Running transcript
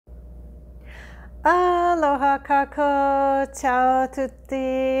Aloha kako, ciao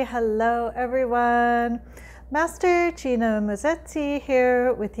tutti, hello everyone. Master Ginamusetti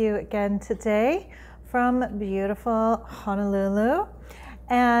here with you again today from beautiful Honolulu.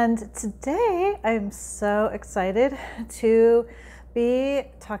 And today I'm so excited to be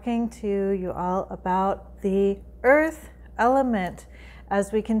talking to you all about the earth element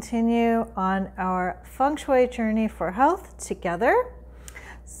as we continue on our Feng Shui journey for health together.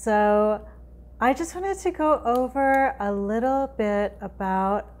 So I just wanted to go over a little bit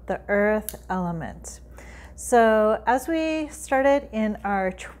about the earth element. So as we started in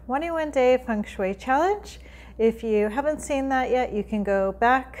our 21-day Feng Shui challenge, if you haven't seen that yet, you can go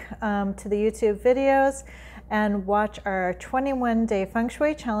back to the YouTube videos and watch our 21-day Feng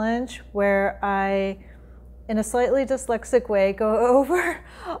Shui challenge where I, in a slightly dyslexic way, go over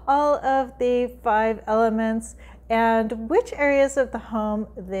all of the 5 elements and which areas of the home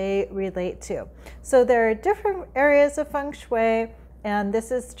they relate to. So there are different areas of Feng Shui, and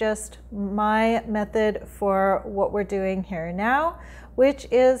this is just my method for what we're doing here now, which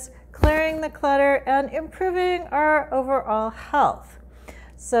is clearing the clutter and improving our overall health.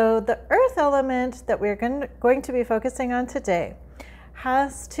 So the earth element that we're going to be focusing on today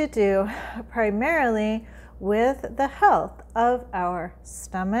has to do primarily with the health of our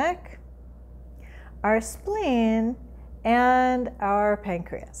stomach, our spleen, and our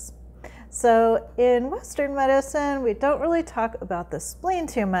pancreas. So in Western medicine, we don't really talk about the spleen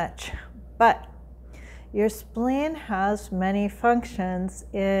too much, but your spleen has many functions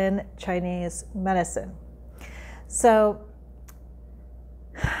in Chinese medicine. So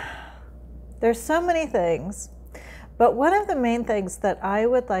there's so many things, but one of the main things that I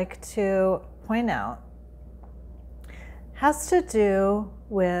would like to point out has to do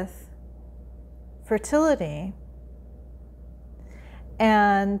with fertility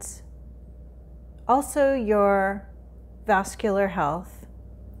and also your vascular health,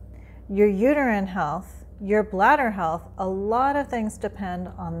 your uterine health, your bladder health. A lot of things depend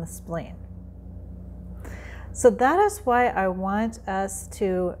on the spleen. So that is why I want us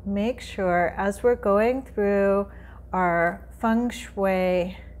to make sure, as we're going through our Feng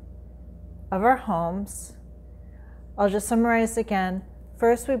Shui of our homes, I'll just summarize again.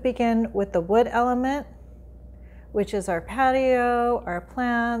 First, we begin with the wood element, which is our patio, our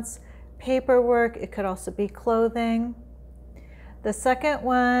plants, paperwork. It could also be clothing. The second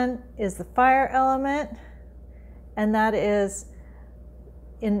one is the fire element, and that is,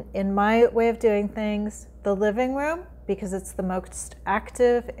 in my way of doing things, the living room, because it's the most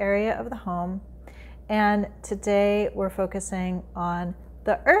active area of the home. And today we're focusing on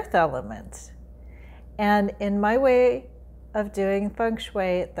the earth element. And in my way of doing Feng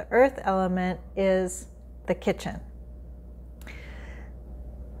Shui, the earth element is the kitchen.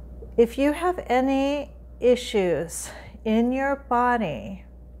 If you have any issues in your body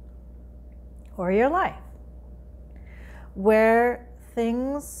or your life where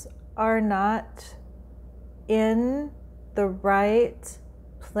things are not in the right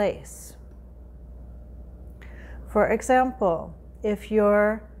place, for example, if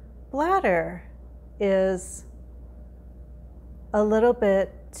your bladder is a little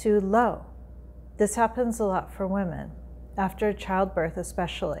bit too low. This happens a lot for women, after childbirth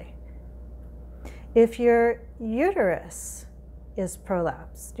especially. If your uterus is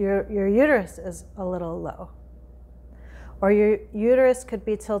prolapsed, your uterus is a little low, or your uterus could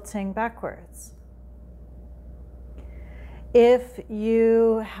be tilting backwards. If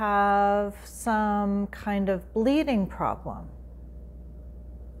you have some kind of bleeding problem,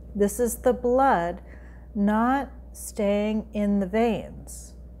 this is the blood not staying in the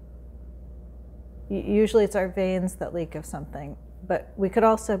veins. Usually it's our veins that leak of something, but we could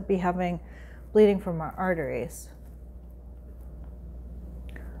also be having bleeding from our arteries.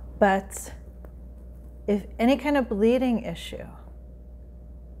 But if any kind of bleeding issue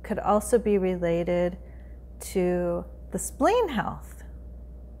could also be related to the spleen health.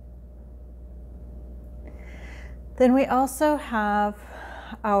 Then we also have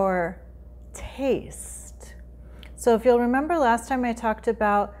our taste. So if you'll remember last time I talked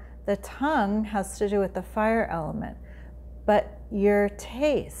about the tongue has to do with the fire element, but your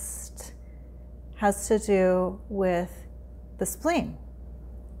taste has to do with the spleen.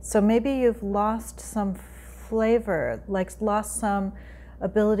 So maybe you've lost some flavor, like lost some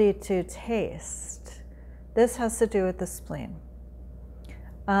ability to taste. This has to do with the spleen.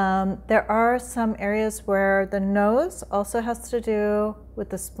 There are some areas where the nose also has to do with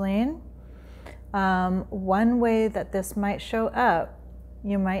the spleen. One way that this might show up,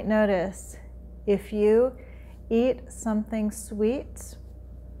 you might notice if you eat something sweet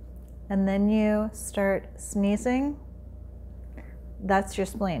and then you start sneezing, that's your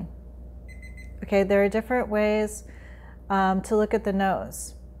spleen. Okay, there are different ways to look at the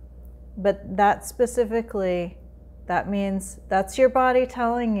nose, but that specifically, that means that's your body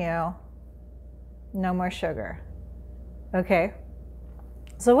telling you no more sugar. Okay,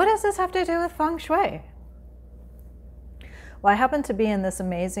 so what does this have to do with Feng Shui? Well, I happen to be in this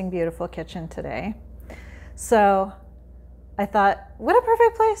amazing, beautiful kitchen today. So I thought, what a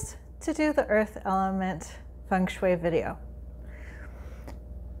perfect place to do the earth element Feng Shui video.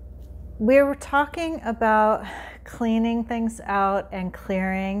 We were talking about cleaning things out and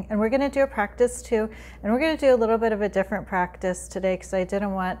clearing, and we're going to do a practice too, and we're going to do a little bit of a different practice today because I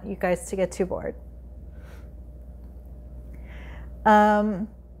didn't want you guys to get too bored. The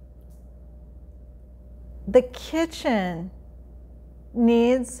kitchen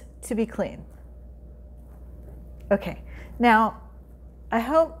needs to be clean. Okay, now I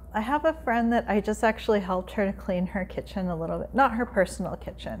have a friend that I just actually helped her to clean her kitchen a little bit, not her personal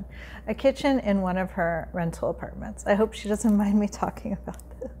kitchen, a kitchen in one of her rental apartments. I hope she doesn't mind me talking about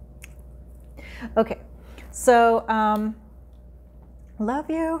this. Okay, so love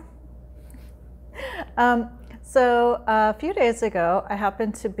you. So a few days ago, I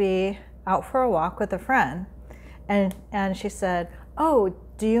happened to be out for a walk with a friend, and she said, oh,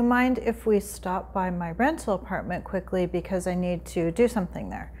 do you mind if we stop by my rental apartment quickly because I need to do something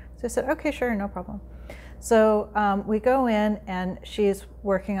there? So I said, okay, sure, no problem. So we go in, and she's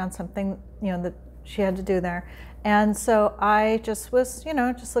working on something, that she had to do there. And so I just was,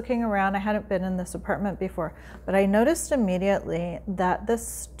 just looking around. I hadn't been in this apartment before, but I noticed immediately that the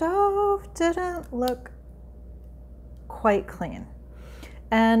stove didn't look quite clean.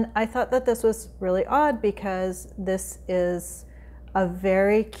 And I thought that this was really odd because this is a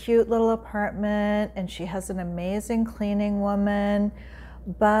very cute little apartment, and she has an amazing cleaning woman,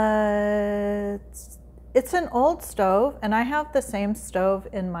 but it's an old stove, and I have the same stove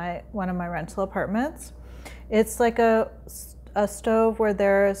in one of my rental apartments. It's like a stove where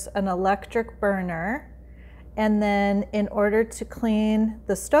there's an electric burner, and then in order to clean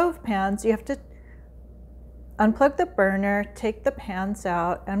the stove pans, you have to unplug the burner, take the pans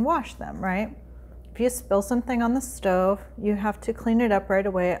out, and wash them, right? If you spill something on the stove, you have to clean it up right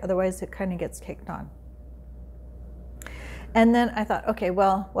away, otherwise it kind of gets caked on. And then I thought, okay,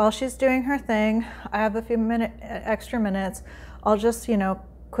 well, while she's doing her thing, I have a few extra minutes, I'll just,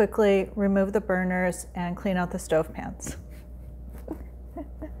 quickly remove the burners and clean out the stove pans.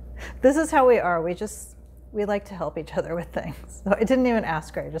 This is how we are. We like to help each other with things. So I didn't even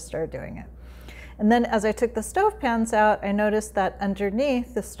ask her, I just started doing it. And then as I took the stove pans out, I noticed that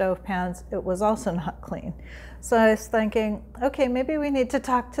underneath the stove pans, it was also not clean. So I was thinking, okay, maybe we need to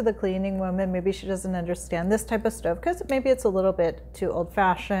talk to the cleaning woman. Maybe she doesn't understand this type of stove because maybe it's a little bit too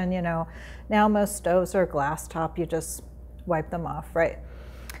old-fashioned. Now most stoves are glass top. You just wipe them off, right?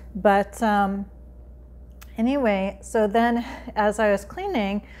 But anyway, so then as I was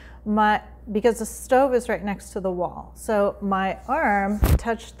cleaning, because the stove is right next to the wall, so my arm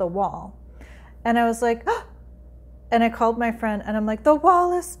touched the wall. And I was like, oh! And I called my friend, and I'm like, the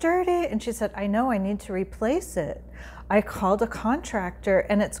wall is dirty. And she said, I know, I need to replace it. I called a contractor,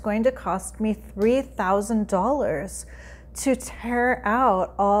 and it's going to cost me $3,000 to tear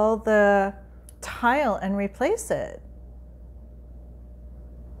out all the tile and replace it.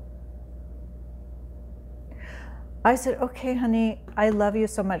 I said, okay, honey, I love you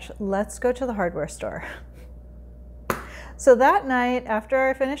so much. Let's go to the hardware store. So that night, after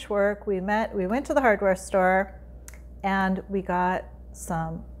I finished work, we went to the hardware store, and we got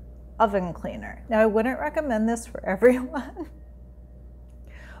some oven cleaner. Now, I wouldn't recommend this for everyone,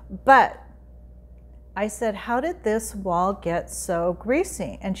 but I said, how did this wall get so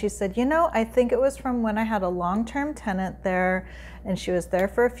greasy? And she said, I think it was from when I had a long-term tenant there, and she was there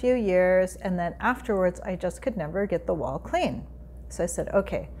for a few years, and then afterwards, I just could never get the wall clean. So I said,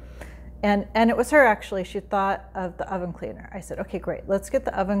 okay. And it was her, actually. She thought of the oven cleaner. I said, okay, great. Let's get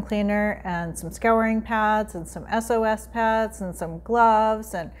the oven cleaner and some scouring pads and some SOS pads and some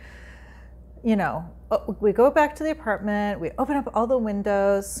gloves. And, we go back to the apartment. We open up all the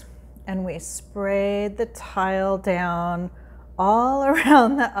windows, and we sprayed the tile down all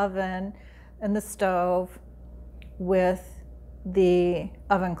around the oven and the stove with the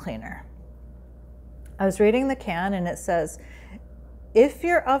oven cleaner. I was reading the can, and it says, if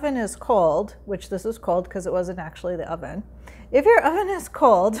your oven is cold, which this is cold because it wasn't actually the oven, if your oven is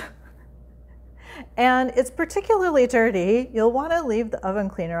cold and it's particularly dirty, you'll want to leave the oven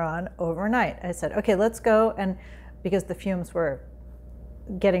cleaner on overnight. I said, okay, let's go. And because the fumes were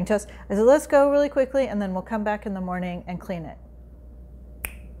getting to us, I said, let's go really quickly, and then we'll come back in the morning and clean it.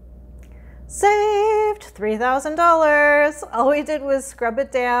 Saved $3,000. All we did was scrub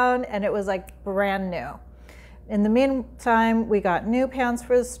it down and it was like brand new. In the meantime, we got new pans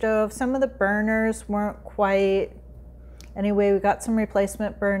for the stove. Some of the burners weren't quite. Anyway, we got some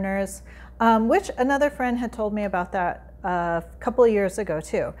replacement burners, which another friend had told me about that a couple of years ago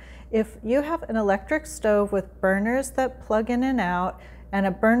too. If you have an electric stove with burners that plug in and out and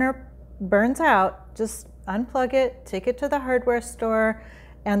a burner burns out, just unplug it, take it to the hardware store,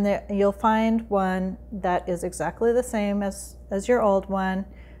 and you'll find one that is exactly the same as your old one.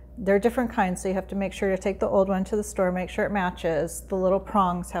 They're different kinds, so you have to make sure to take the old one to the store, make sure it matches. The little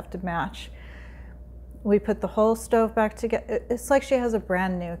prongs have to match. We put the whole stove back together. It's like she has a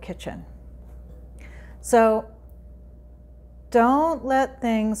brand new kitchen. So don't let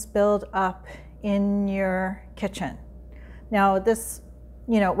things build up in your kitchen. Now this,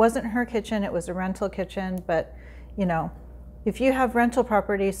 it wasn't her kitchen, it was a rental kitchen, but if you have rental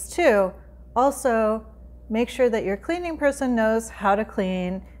properties too, also make sure that your cleaning person knows how to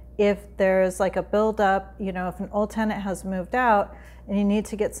clean. If there's like a buildup, if an old tenant has moved out and you need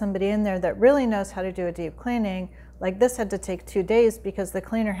to get somebody in there that really knows how to do a deep cleaning, like this had to take 2 days because the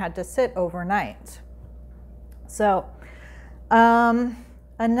cleaner had to sit overnight. So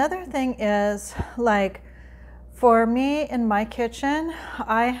another thing is, like, for me in my kitchen,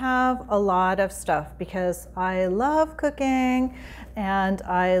 I have a lot of stuff because I love cooking and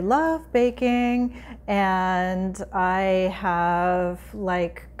I love baking, and I have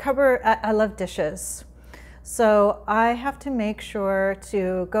like I love dishes. So I have to make sure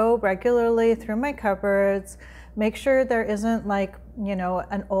to go regularly through my cupboards, make sure there isn't like,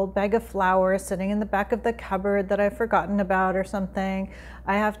 an old bag of flour sitting in the back of the cupboard that I've forgotten about or something.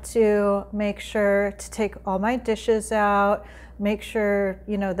 I have to make sure to take all my dishes out, make sure,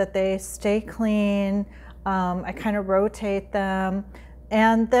 that they stay clean. I kind of rotate them.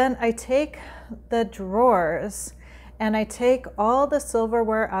 And then I take the drawers and I take all the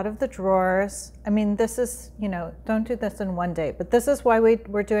silverware out of the drawers. I mean, this is, don't do this in one day, but this is why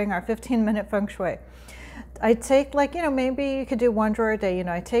we're doing our 15-minute feng shui. I take, like, maybe you could do one drawer a day.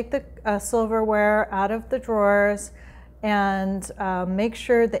 I take the silverware out of the drawers and make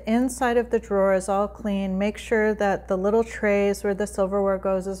sure the inside of the drawer is all clean. Make sure that the little trays where the silverware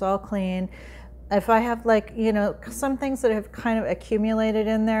goes is all clean. If I have like, some things that have kind of accumulated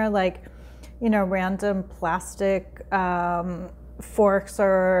in there, like, random plastic forks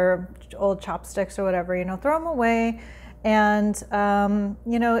or old chopsticks or whatever, throw them away. And,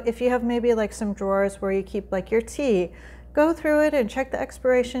 if you have maybe like some drawers where you keep like your tea, go through it and check the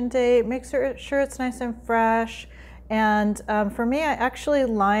expiration date, make sure it's nice and fresh. And for me, I actually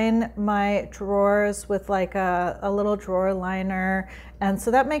line my drawers with like a little drawer liner. And so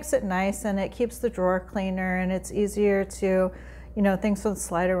that makes it nice and it keeps the drawer cleaner and it's easier to, things don't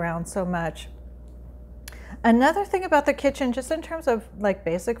slide around so much. Another thing about the kitchen, just in terms of like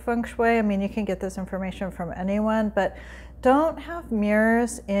basic feng shui, I mean, you can get this information from anyone, but don't have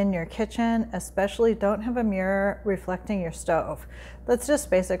mirrors in your kitchen, especially don't have a mirror reflecting your stove. That's just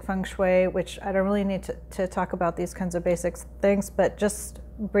basic feng shui, which I don't really need to talk about these kinds of basic things, but just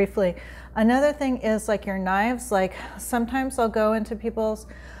briefly. Another thing is like your knives. Like sometimes I'll go into people's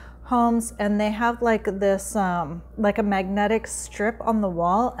homes and they have like this, like a magnetic strip on the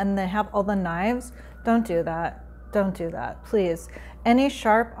wall and they have all the knives. Don't do that. Don't do that, please. Any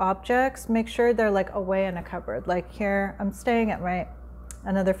sharp objects, make sure they're like away in a cupboard. Like here, I'm staying at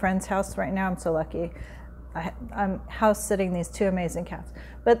another friend's house right now. I'm so lucky. I'm house sitting these two amazing cats.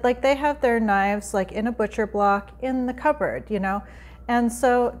 But like they have their knives like in a butcher block in the cupboard, And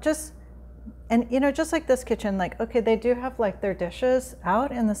so just like this kitchen, like, okay, they do have like their dishes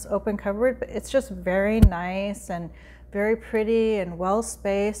out in this open cupboard, but it's just very nice and very pretty and well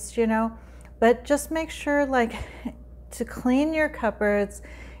spaced, But just make sure like to clean your cupboards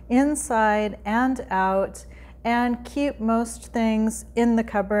inside and out and keep most things in the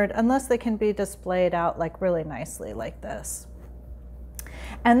cupboard unless they can be displayed out like really nicely like this.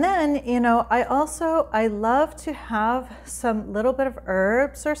 And then, I love to have some little bit of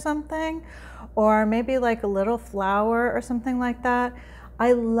herbs or something, or maybe like a little flower or something like that.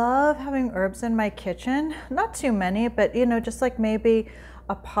 I love having herbs in my kitchen, not too many, but just like maybe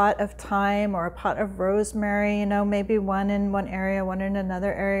a pot of thyme or a pot of rosemary, maybe one in one area, one in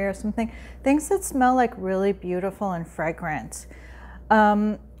another area or something. Things that smell like really beautiful and fragrant.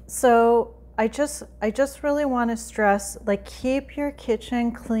 So I just really want to stress, like, keep your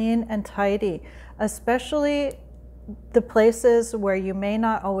kitchen clean and tidy, especially the places where you may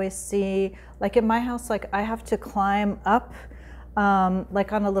not always see, like in my house, like I have to climb up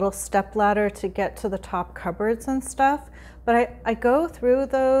like on a little step ladder to get to the top cupboards and stuff. But I go through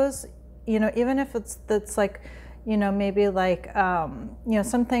those you know, even if it's like, you know, maybe like, you know,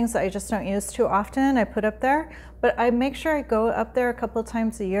 some things that I just don't use too often, I put up there, but I make sure I go up there a couple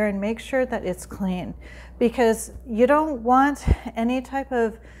times a year and make sure that it's clean, because you don't want any type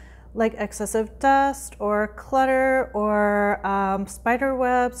of like excessive dust or clutter or spider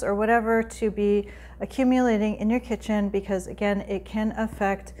webs or whatever to be accumulating in your kitchen, because again, it can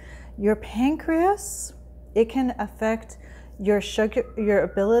affect your pancreas, it can affect your sugar, your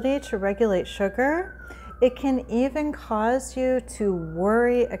ability to regulate sugar. It can even cause you to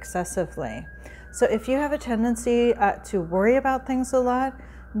worry excessively. So if you have a tendency to worry about things a lot,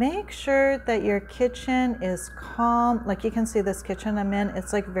 make sure that your kitchen is calm. Like you can see this kitchen I'm in,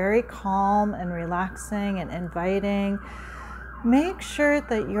 it's like very calm and relaxing and inviting. Make sure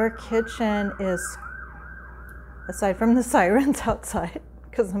that your kitchen is, aside from the sirens outside,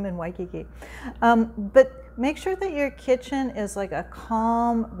 because I'm in Waikiki, but make sure that your kitchen is like a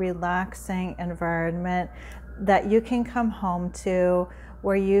calm, relaxing environment that you can come home to,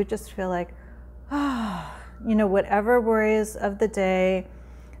 where you just feel like, ah, you know, whatever worries of the day,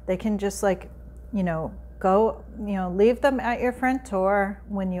 they can just like, you know, go, you know, leave them at your front door.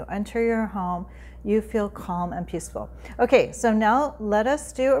 When you enter your home, you feel calm and peaceful. Okay, so now let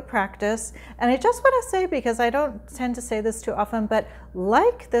us do a practice. And I just want to say, because I don't tend to say this too often, but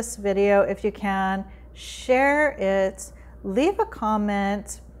like this video if you can, share it, leave a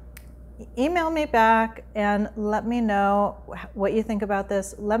comment, email me back and let me know what you think about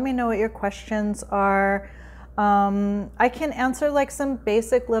this. Let me know what your questions are. I can answer like some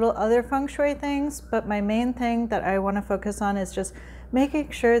basic little other feng shui things, but my main thing that I want to focus on is just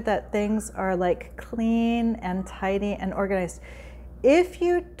making sure that things are like clean and tidy and organized. If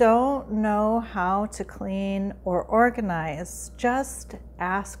you don't know how to clean or organize, just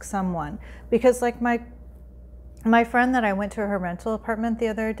ask someone. Because like my friend that I went to her rental apartment the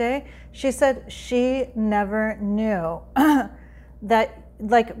other day, she said she never knew that,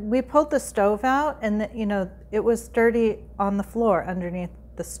 like, we pulled the stove out and you know, it was dirty on the floor underneath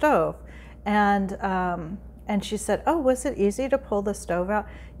the stove. And she said, oh, was it easy to pull the stove out?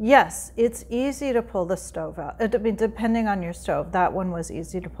 Yes, it's easy to pull the stove out. I mean, depending on your stove, that one was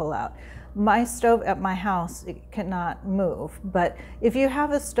easy to pull out. My stove at my house, it cannot move. But if you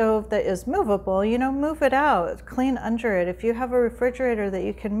have a stove that is movable, you know, move it out, clean under it. If you have a refrigerator that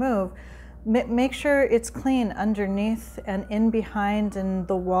you can move, make sure it's clean underneath and in behind and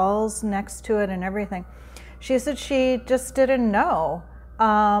the walls next to it and everything. She said she just didn't know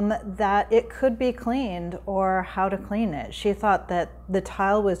that it could be cleaned or how to clean it. She thought that the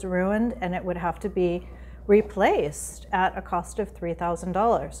tile was ruined and it would have to be replaced at a cost of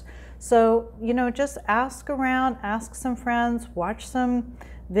 $3,000. So, you know, just ask around, ask some friends, watch some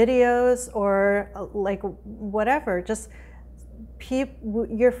videos or like whatever. Just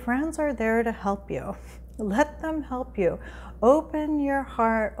your friends are there to help you. Let them help you. Open your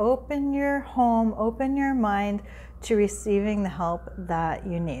heart, open your home, open your mind to receiving the help that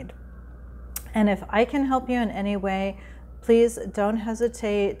you need. And if I can help you in any way, please don't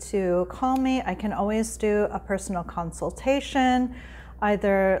hesitate to call me. I can always do a personal consultation,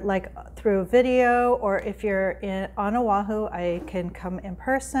 either like through video, or if you're on Oahu, I can come in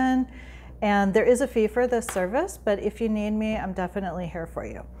person. And there is a fee for this service, but if you need me, I'm definitely here for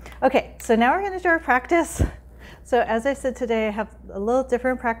you. Okay, so now we're going to do our practice. So as I said today, I have a little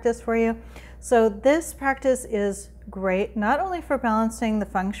different practice for you. So this practice is great, not only for balancing the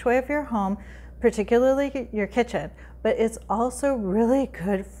feng shui of your home, particularly your kitchen, but it's also really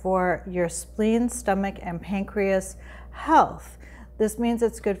good for your spleen, stomach, and pancreas health. This means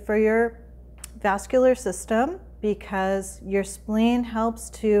it's good for your vascular system because your spleen helps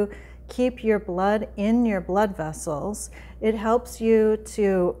to keep your blood in your blood vessels. It helps you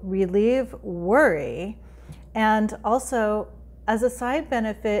to relieve worry, and also as a side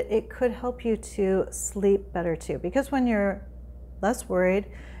benefit, it could help you to sleep better too, because when you're less worried,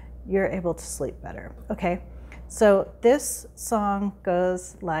 you're able to sleep better. Okay, so this song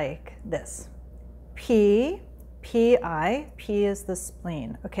goes like this. P, P-I, P is the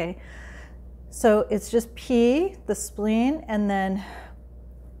spleen, okay? So it's just P, the spleen, and then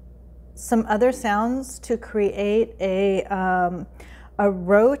some other sounds to create a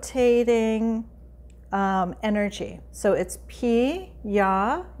rotating energy. So it's P,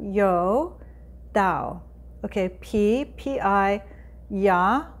 Ya, Yo, Dao. Okay, P, P-I,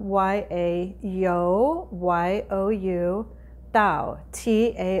 Ya, Y-A, Yo, Y-O-U, Dao,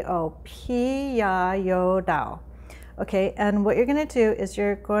 T-A-O, P, Ya, Yo, Dao. Okay, and what you're going to do is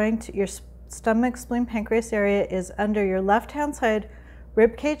you're going to, your stomach, spleen, pancreas area is under your left-hand side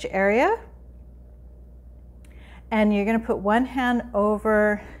rib cage area. And you're going to put one hand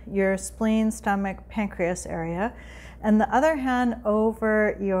over your spleen, stomach, pancreas area, and the other hand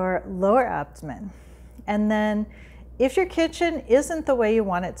over your lower abdomen. And then if your kitchen isn't the way you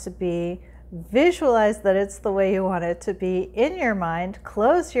want it to be, visualize that it's the way you want it to be in your mind.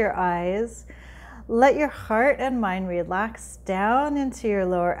 Close your eyes. Let your heart and mind relax down into your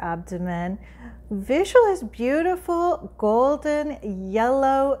lower abdomen. Visualize beautiful golden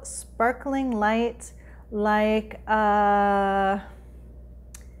yellow sparkling light, like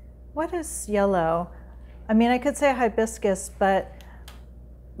what is yellow? I mean, I could say hibiscus, but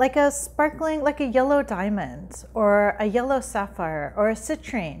like a sparkling, like a yellow diamond or a yellow sapphire or a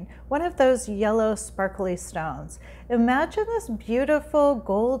citrine, one of those yellow sparkly stones. Imagine this beautiful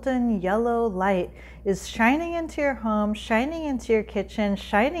golden yellow light is shining into your home, shining into your kitchen,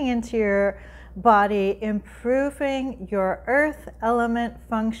 shining into your body, improving your earth element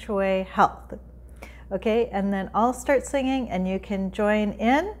feng shui health. Okay, and then I'll start singing and you can join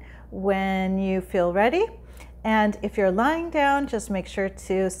in when you feel ready. And if you're lying down, just make sure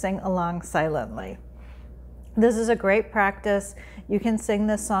to sing along silently. This is a great practice. You can sing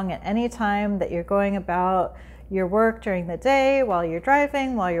this song at any time that you're going about your work during the day, while you're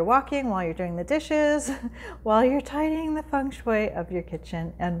driving, while you're walking, while you're doing the dishes, while you're tidying the feng shui of your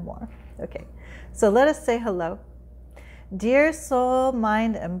kitchen, and more. Okay, so let us say hello. Dear soul,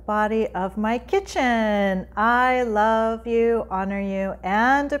 mind, and body of my kitchen, I love you, honor you,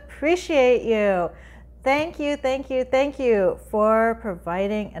 and appreciate you. Thank you, thank you, thank you for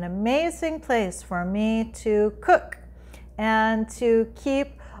providing an amazing place for me to cook and to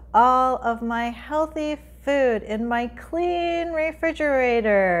keep all of my healthy food in my clean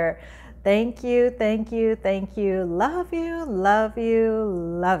refrigerator. Thank you, thank you, thank you. Love you, love you,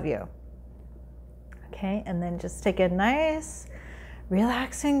 love you. Okay, and then just take a nice,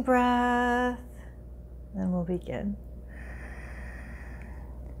 relaxing breath, and we'll begin.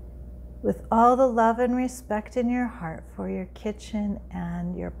 With all the love and respect in your heart for your kitchen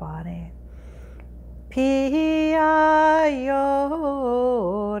and your body. Pia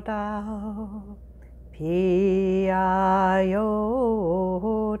yo dao, pia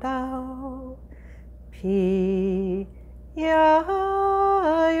yo dao, pia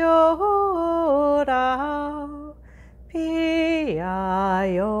yo dao, pia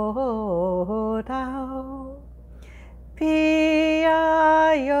yo dao,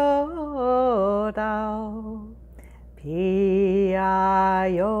 pia yo dao, pia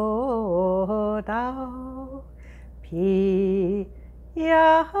yo dao, pia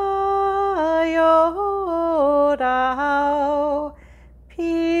yo dao,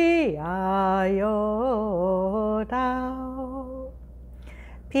 pia yo dao,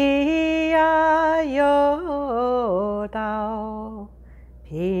 pia yo dao,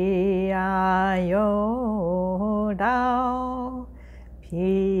 pia yo dao,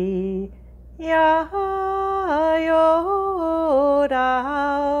 pia yo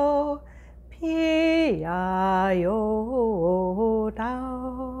dao, pia yo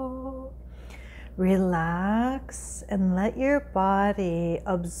dao. Relax and let your body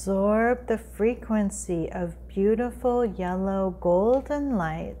absorb the frequency of beautiful yellow golden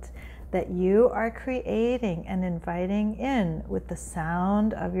light that you are creating and inviting in with the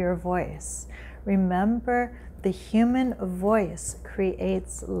sound of your voice. Remember, the human voice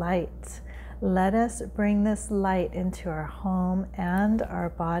creates light. Let us bring this light into our home and our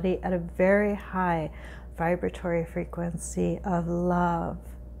body at a very high vibratory frequency of love,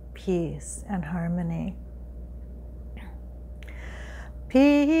 peace, and harmony.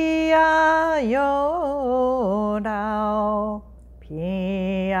 Pia yo dao,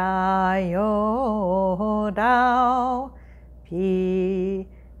 pia yo dao, pia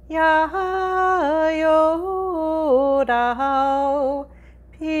yo dao,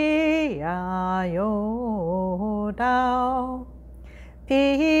 pia yo dao,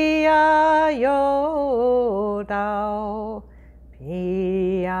 pia yo dao,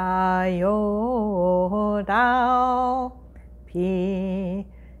 pia yo dao, pia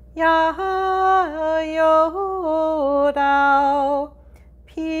yo dao,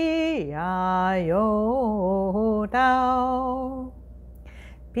 pia yo dao,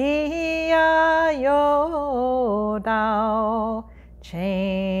 pia yo dao,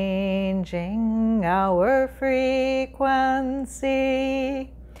 changing our frequency.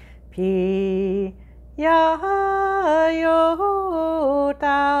 Pia yo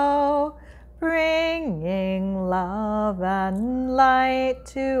dao, bringing love and light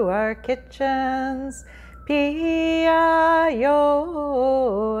to our kitchens. Pia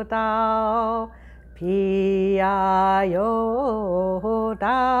yo dao, pia yo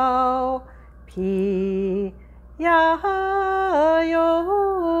dao, pia ya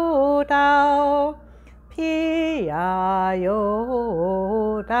yo dao, pi ya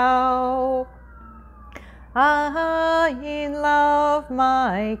yo dao. I love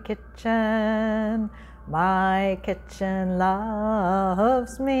my kitchen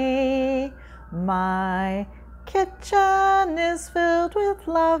loves me. My kitchen is filled with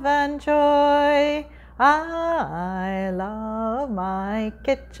love and joy. I love my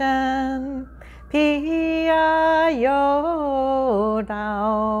kitchen. Pi ya yo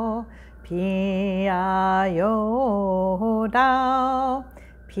dao, pi ya yo dao,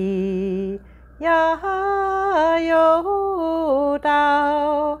 pi ya yo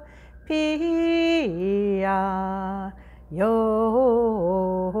dao, pi ya yo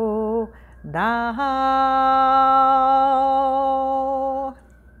dao.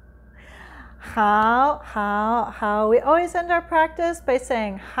 How. We always end our practice by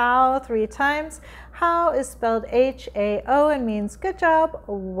saying how 3 times. How is spelled H-A-O and means good job,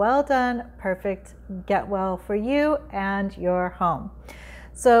 well done, perfect, get well for you and your home.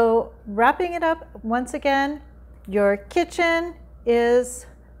 So wrapping it up once again, your kitchen is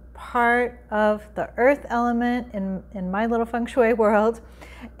part of the earth element in my little feng shui world.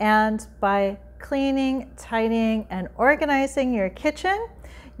 And by cleaning, tidying, and organizing your kitchen,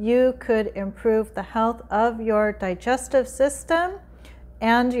 you could improve the health of your digestive system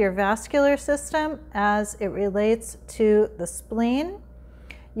and your vascular system as it relates to the spleen.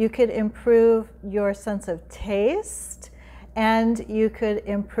 You could improve your sense of taste, and you could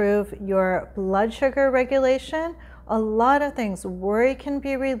improve your blood sugar regulation. A lot of things. Worry can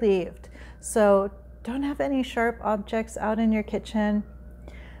be relieved. So don't have any sharp objects out in your kitchen.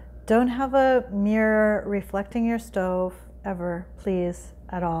 Don't have a mirror reflecting your stove ever, please,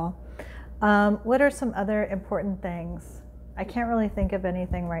 at all. What are some other important things? I can't really think of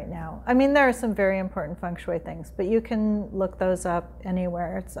anything right now. I mean, there are some very important feng shui things, but you can look those up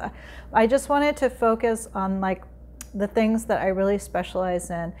anywhere. I just wanted to focus on like the things that I really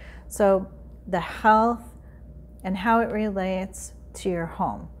specialize in. So the health and how it relates to your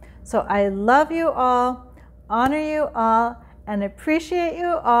home. So I love you all, honor you all, and appreciate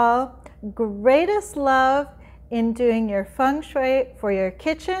you all. Greatest love in doing your feng shui for your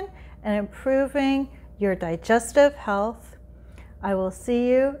kitchen and improving your digestive health. I will see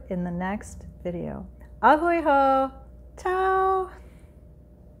you in the next video. Ahoy ho! Ciao!